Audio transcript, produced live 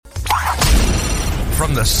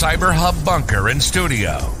From the Cyber Hub bunker and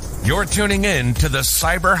studio, you're tuning in to the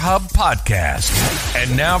Cyber Hub podcast.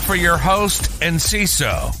 And now for your host and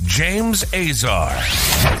CISO, James Azar.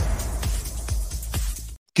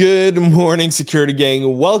 Good morning, security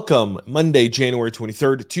gang. Welcome. Monday, January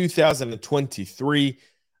 23rd, 2023.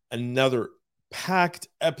 Another packed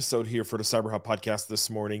episode here for the Cyber Hub podcast this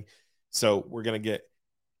morning. So we're going to get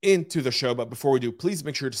into the show. But before we do, please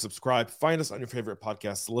make sure to subscribe. Find us on your favorite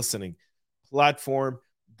podcast listening platform.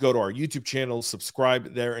 Go to our YouTube channel,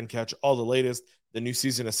 subscribe there, and catch all the latest. The new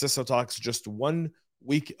season of CISO Talks just 1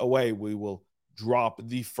 week away. We will drop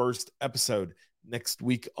the first episode next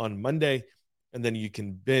week on Monday, and then you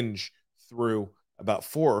can binge through about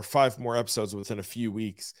 4 or 5 more episodes within a few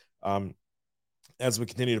weeks as we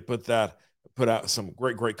continue to put out some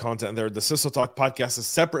great content there. The CISO Talk podcast is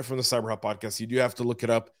separate from the Cyber Hub podcast. You do have to look it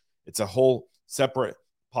up. It's a whole separate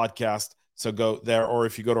podcast. So go there, or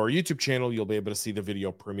if you go to our YouTube channel, you'll be able to see the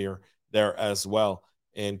video premiere there as well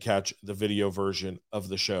and catch the video version of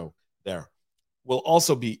the show there. We'll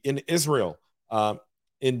also be in Israel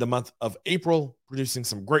in the month of April, producing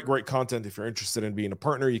some great content. If you're interested in being a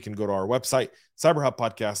partner, you can go to our website,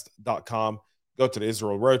 cyberhubpodcast.com, go to the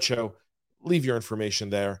Israel Roadshow, leave your information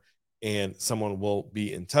there, and someone will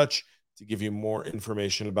be in touch to give you more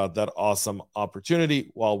information about that awesome opportunity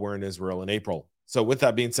while we're in Israel in April. So with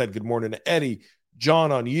that being said, good morning to Eddie,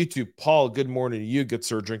 John on YouTube, Paul, good morning to you. Good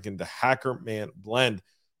sir, drinking the Hacker Man blend.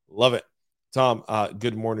 Love it. Tom,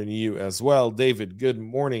 good morning to you as well. David, good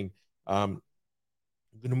morning. Good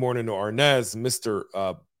morning to Arnez,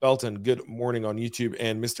 Mr. Belton, good morning on YouTube,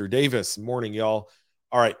 and Mr. Davis, morning, y'all.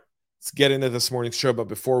 All right, let's get into this morning's show. But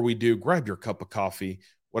before we do, grab your cup of coffee,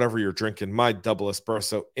 whatever you're drinking, my double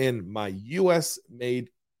espresso in my U.S.-made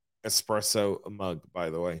espresso mug, by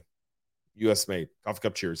the way. U.S. made. Coffee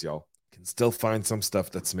cup cheers, y'all. Can still find some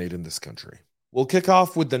stuff that's made in this country. We'll kick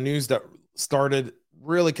off with the news that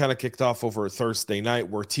kicked off over Thursday night,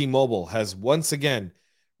 where T-Mobile has once again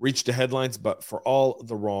reached the headlines, but for all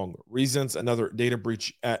the wrong reasons. Another data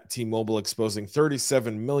breach at T-Mobile exposing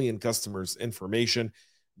 37 million customers' information.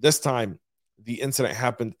 This time, the incident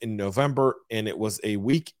happened in November, and it was a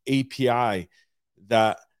weak API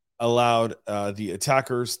that allowed the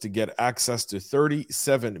attackers to get access to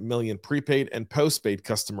 37 million prepaid and postpaid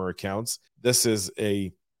customer accounts. This is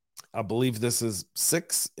I believe this is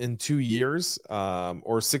 6 in 2 years,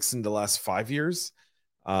 or 6 in the last 5 years.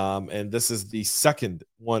 And this is the second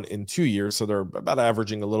one in 2 years. So they're about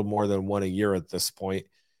averaging a little more than one a year at this point.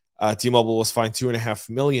 T-Mobile was fined $2.5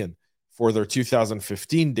 million for their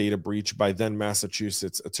 2015 data breach by then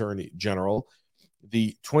Massachusetts Attorney General.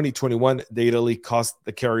 The 2021 data leak cost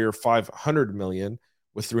the carrier $500 million,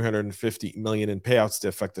 with $350 million in payouts to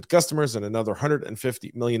affected customers and another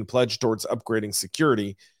 $150 million pledged towards upgrading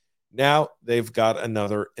security. Now they've got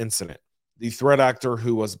another incident. The threat actor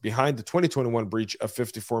who was behind the 2021 breach of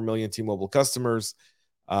 54 million T-Mobile customers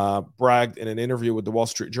bragged in an interview with the Wall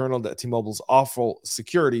Street Journal that T-Mobile's awful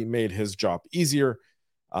security made his job easier.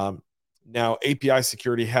 Now API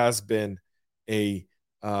security has been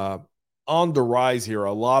on the rise here.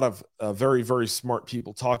 A lot of very smart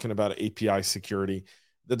people talking about API security.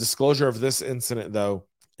 The disclosure of this incident, though,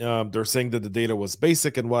 they're saying that the data was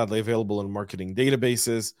basic and widely available in marketing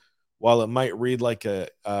databases. While it might read like a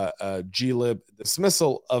glib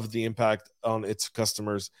dismissal of the impact on its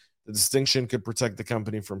customers, the distinction could protect the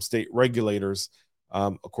company from state regulators,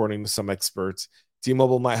 according to some experts.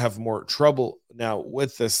 T-Mobile might have more trouble now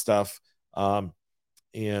with this stuff.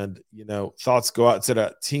 And, thoughts go out to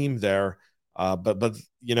that team there. But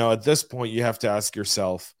at this point, you have to ask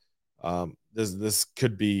yourself, this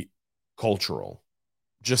could be cultural.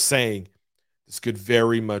 Just saying, this could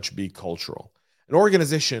very much be cultural. An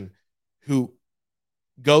organization who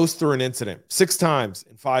goes through an incident 6 times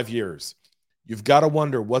in 5 years, you've got to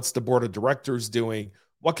wonder, what's the board of directors doing?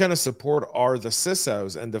 What kind of support are the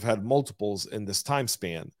CISOs, and they've had multiples in this time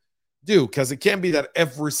span, do? Because it can't be that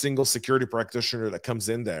every single security practitioner that comes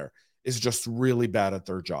in there is just really bad at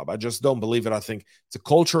their job. I just don't believe it. I think it's a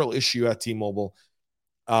cultural issue at T-Mobile.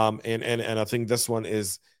 And I think this one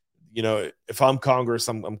is, if I'm Congress,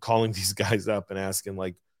 I'm calling these guys up and asking,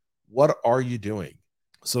 like, what are you doing?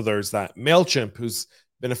 So there's that. MailChimp, who's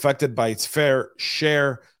been affected by its fair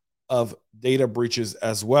share of data breaches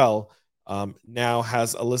as well, now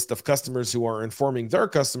has a list of customers who are informing their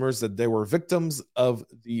customers that they were victims of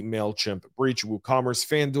the MailChimp breach. WooCommerce,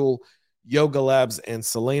 FanDuel, Yoga Labs, and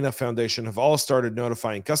Selena Foundation have all started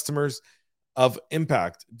notifying customers of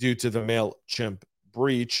impact due to the MailChimp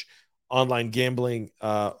breach. Online gambling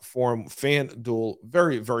forum FanDuel,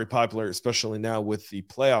 very popular, especially now with the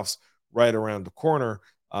playoffs right around the corner.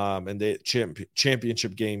 and the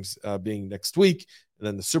championship games being next week, and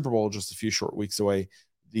then the Super Bowl just a few short weeks away.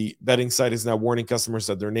 The betting site is now warning customers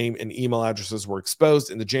that their name and email addresses were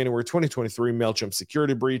exposed in the January 2023 MailChimp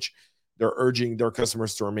security breach. They're urging their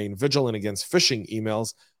customers to remain vigilant against phishing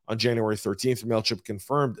emails. On January 13th, MailChimp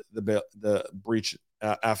confirmed the breach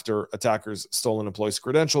after attackers stole an employee's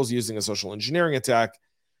credentials using a social engineering attack.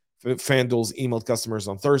 FanDuel's emailed customers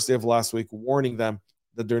on Thursday of last week, warning them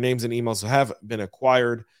that their names and emails have been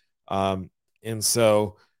acquired. And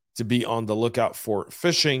so to be on the lookout for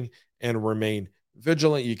phishing and remain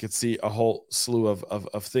vigilant. You could see a whole slew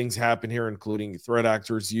of things happen here, including threat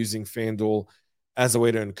actors using FanDuel as a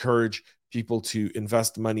way to encourage people to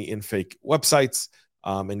invest money in fake websites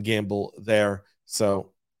and gamble there.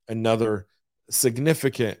 So another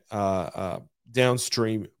significant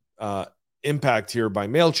downstream impact here by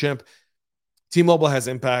MailChimp. T-Mobile has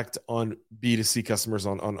impact on B2C customers,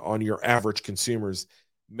 on your average consumers.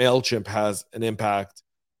 MailChimp has an impact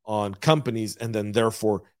on companies and then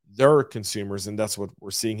therefore their consumers, and that's what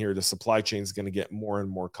we're seeing here. The supply chain is going to get more and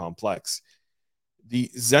more complex.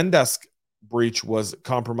 The Zendesk breach was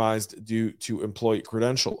compromised due to employee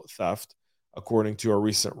credential theft, according to a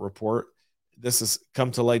recent report. This has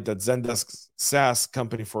come to light that Zendesk's SaaS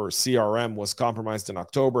company for CRM was compromised in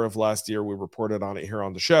October of last year. We reported on it here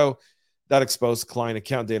on the show. That exposed client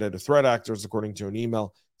account data to threat actors, according to an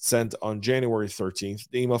email sent on January 13th.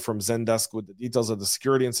 The email from Zendesk with the details of the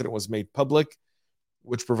security incident was made public,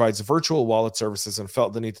 which provides virtual wallet services, and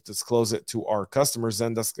felt the need to disclose it to our customers.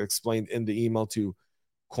 Zendesk explained in the email to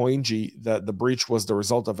CoinG that the breach was the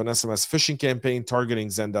result of an SMS phishing campaign targeting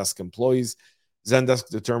Zendesk employees. Zendesk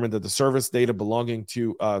determined that the service data belonging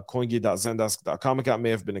to coingi.zendesk.com account may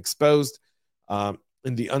have been exposed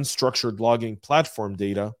in the unstructured logging platform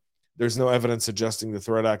data. There's no evidence suggesting the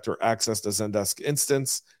threat actor accessed a Zendesk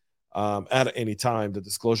instance at any time. The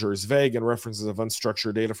disclosure is vague, and references of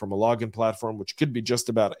unstructured data from a login platform, which could be just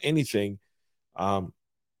about anything,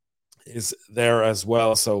 is there as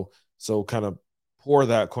well. So kind of poor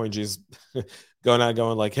that CoinG's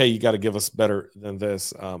going like, hey, you got to give us better than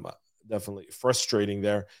this. Definitely frustrating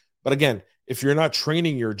there. But again, if you're not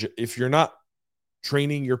training your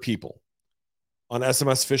people on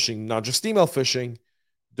SMS phishing, not just email phishing,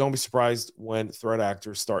 don't be surprised when threat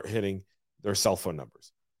actors start hitting their cell phone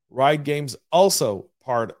numbers. Riot Games also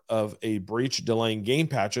part of a breach, delaying game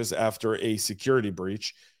patches after a security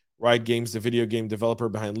breach. Riot Games, the video game developer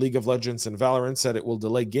behind League of Legends and Valorant, said it will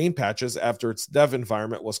delay game patches after its dev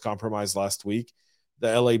environment was compromised last week.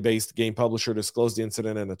 The LA-based game publisher disclosed the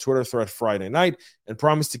incident in a Twitter thread Friday night and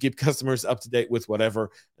promised to keep customers up to date with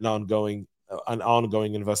whatever an ongoing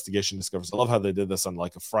investigation discovers. I love how they did this on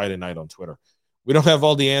like a Friday night on Twitter. We don't have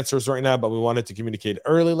all the answers right now, but we wanted to communicate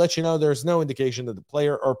early, let you know there's no indication that the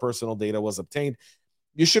player or personal data was obtained.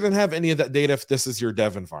 You shouldn't have any of that data if this is your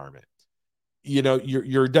dev environment. You know,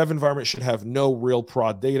 your dev environment should have no real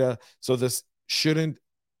prod data, so this shouldn't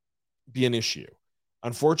be an issue.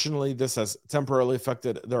 Unfortunately, this has temporarily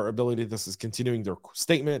affected their ability. This is continuing their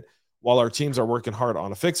statement. While our teams are working hard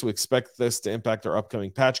on a fix, we expect this to impact our upcoming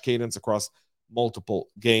patch cadence across multiple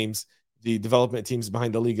games. The development teams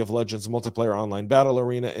behind the League of Legends multiplayer online battle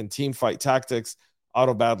arena and Teamfight Tactics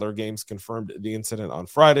Auto Battler games confirmed the incident on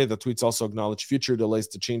Friday. The tweets also acknowledged future delays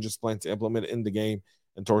to changes planned to implement in the game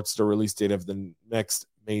and towards the release date of the next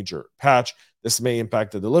major patch. This may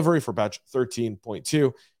impact the delivery for patch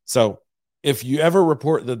 13.2. So if you ever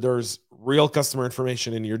report that there's real customer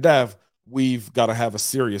information in your dev, we've got to have a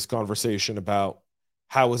serious conversation about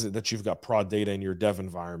how is it that you've got prod data in your dev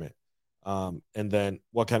environment. And then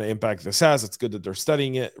what kind of impact this has. It's good that they're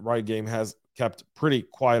studying it. Riot Game has kept pretty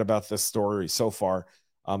quiet about this story so far.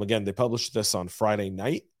 Again, they published this on Friday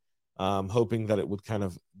night, hoping that it would kind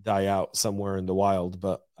of die out somewhere in the wild,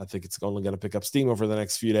 but I think it's only going to pick up steam over the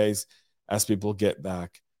next few days as people get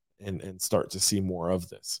back and start to see more of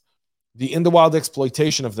this. The in-the-wild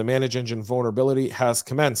exploitation of the Manage Engine vulnerability has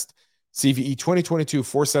commenced. CVE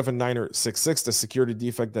 2022-479-66, the security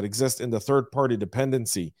defect that exists in the third-party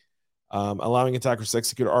dependency, allowing attackers to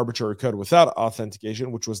execute arbitrary code without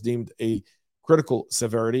authentication, which was deemed a critical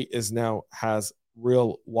severity, has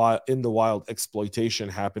real in-the-wild exploitation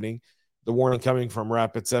happening. The warning coming from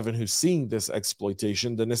Rapid7, who's seeing this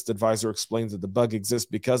exploitation. The NIST advisor explains that the bug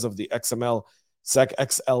exists because of the XML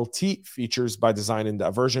SecXLT features by design in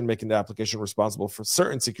that version, making the application responsible for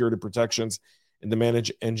certain security protections, and the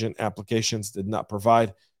Manage Engine applications did not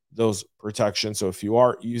provide those protections. So if you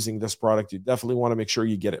are using this product, you definitely want to make sure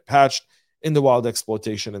you get it patched. In the wild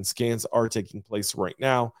exploitation and scans are taking place right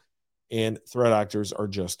now, and threat actors are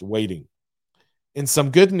just waiting. In some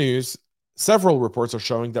good news, several reports are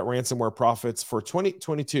showing that ransomware profits for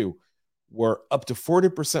 2022 were up to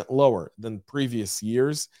 40% lower than previous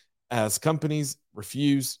years as companies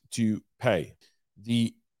refuse to pay.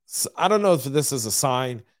 I don't know if this is a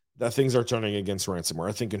sign that things are turning against ransomware.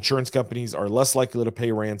 I think insurance companies are less likely to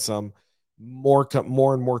pay ransom. More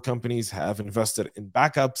and more companies have invested in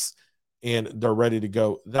backups and they're ready to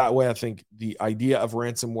go that way. I think the idea of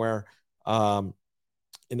ransomware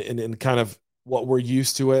in kind of what we're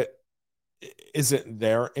used to it isn't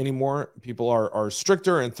there anymore. People are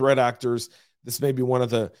stricter and threat actors. This may be one of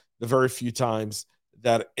the very few times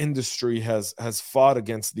that industry has fought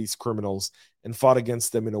against these criminals and fought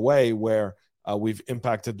against them in a way where we've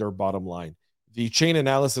impacted their bottom line. The chain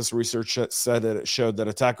analysis research said that it showed that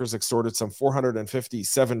attackers extorted some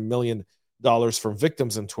 $457 million from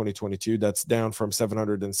victims in 2022. That's down from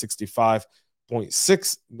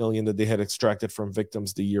 $765.6 million that they had extracted from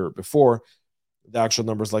victims the year before. The actual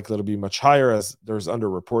number is likely to be much higher as there's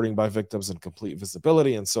underreporting by victims and complete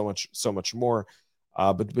visibility and so much more.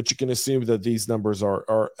 But you can assume that these numbers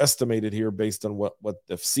are estimated here based on what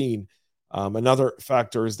they've seen. Another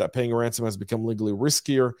factor is that paying a ransom has become legally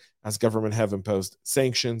riskier as government have imposed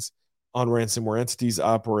sanctions on ransomware entities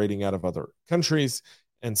operating out of other countries.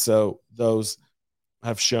 And so those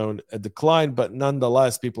have shown a decline, but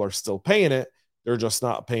nonetheless, people are still paying it. They're just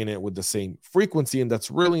not paying it with the same frequency. And that's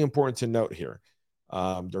really important to note here.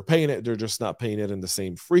 They're paying it. They're just not paying it in the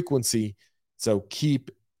same frequency. So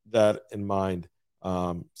keep that in mind.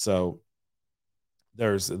 So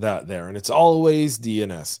there's that there. And it's always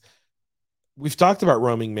DNS. We've talked about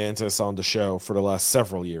roaming mantis on the show for the last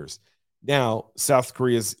several years. Now, South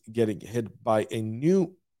Korea is getting hit by a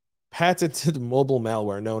new patented mobile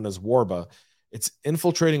malware known as Warba. It's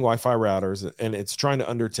infiltrating Wi-Fi routers, and it's trying to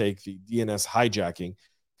undertake the DNS hijacking.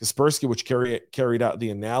 Kaspersky, which carried out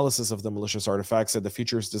the analysis of the malicious artifact, said the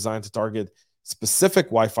feature is designed to target specific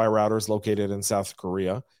Wi-Fi routers located in South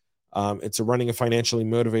Korea. It's running a financially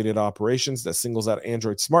motivated operations that singles out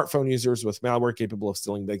Android smartphone users with malware capable of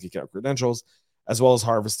stealing bank account credentials, as well as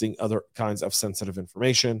harvesting other kinds of sensitive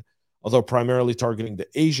information. Although primarily targeting the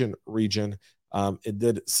Asian region, it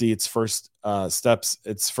did see its first steps,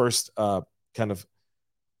 kind of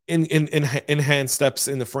enhanced steps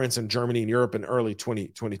in France and Germany and Europe in early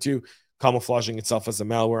 2022, camouflaging itself as a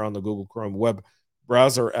malware on the Google Chrome web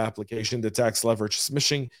browser application. The attacks leverage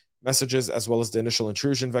smishing messages as well as the initial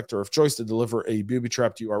intrusion vector of choice to deliver a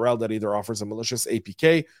booby-trapped URL that either offers a malicious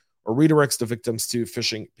APK or redirects the victims to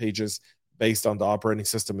phishing pages based on the operating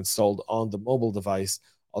system installed on the mobile device.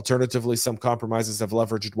 Alternatively, some compromises have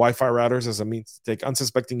leveraged Wi-Fi routers as a means to take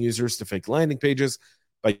unsuspecting users to fake landing pages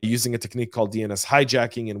by using a technique called DNS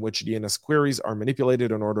hijacking, in which DNS queries are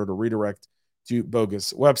manipulated in order to redirect to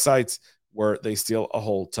bogus websites where they steal a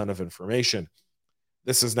whole ton of information.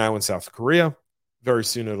 This is now in South Korea. Very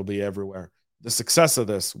soon it'll be everywhere. The success of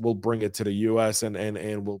this will bring it to the US and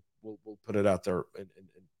we'll put it out there in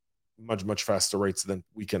much faster rates than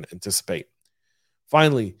we can anticipate.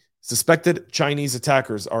 Finally, suspected Chinese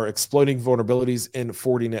attackers are exploiting vulnerabilities in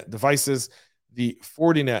Fortinet devices. The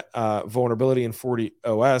Fortinet vulnerability in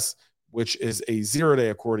FortiOS, which is a 0-day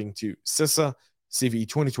according to CISA, CVE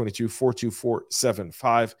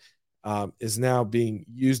 2022-42475, is now being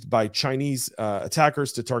used by Chinese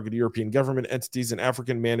attackers to target European government entities and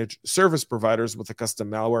African managed service providers with a custom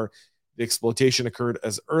malware. The exploitation occurred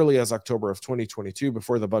as early as October of 2022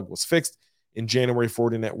 before the bug was fixed. In January,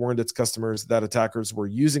 Fortinet warned its customers that attackers were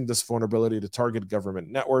using this vulnerability to target government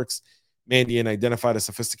networks. Mandiant identified a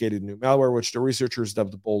sophisticated new malware, which the researchers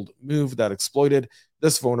dubbed Bold Move, that exploited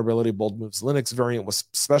this vulnerability. Bold Move's Linux variant was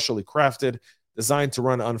specially crafted, designed to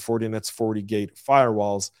run on Fortinet's FortiGate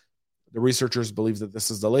firewalls. The researchers believe that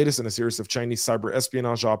this is the latest in a series of Chinese cyber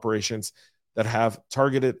espionage operations that have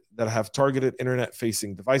targeted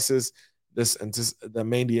internet-facing devices. The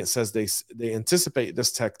Mandiant says they anticipate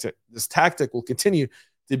this tactic will continue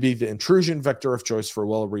to be the intrusion vector of choice for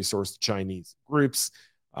well-resourced Chinese groups.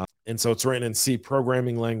 And so it's written in C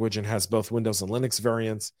programming language and has both Windows and Linux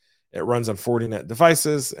variants. It runs on Fortinet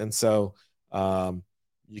devices. And so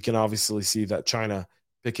you can obviously see that China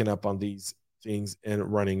picking up on these things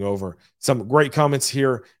and running over. Some great comments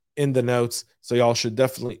here in the notes, so y'all should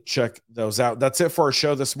definitely check those out. That's it for our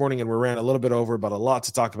show this morning, and we ran a little bit over, but a lot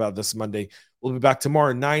to talk about this Monday. We'll be back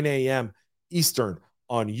tomorrow, 9 a.m. Eastern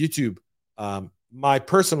on YouTube, my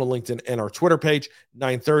personal LinkedIn, and our Twitter page,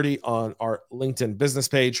 9:30 on our LinkedIn business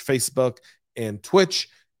page, Facebook, and Twitch.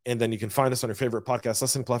 And then you can find us on your favorite podcast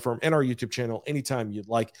listening platform and our YouTube channel anytime you'd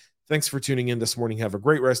like. Thanks for tuning in this morning. Have a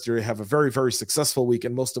great rest of your day. Have a very, very successful week.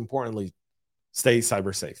 And most importantly, stay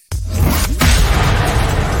cyber safe.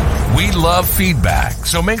 We love feedback,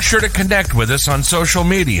 so make sure to connect with us on social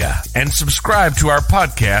media and subscribe to our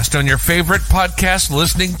podcast on your favorite podcast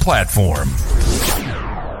listening platform.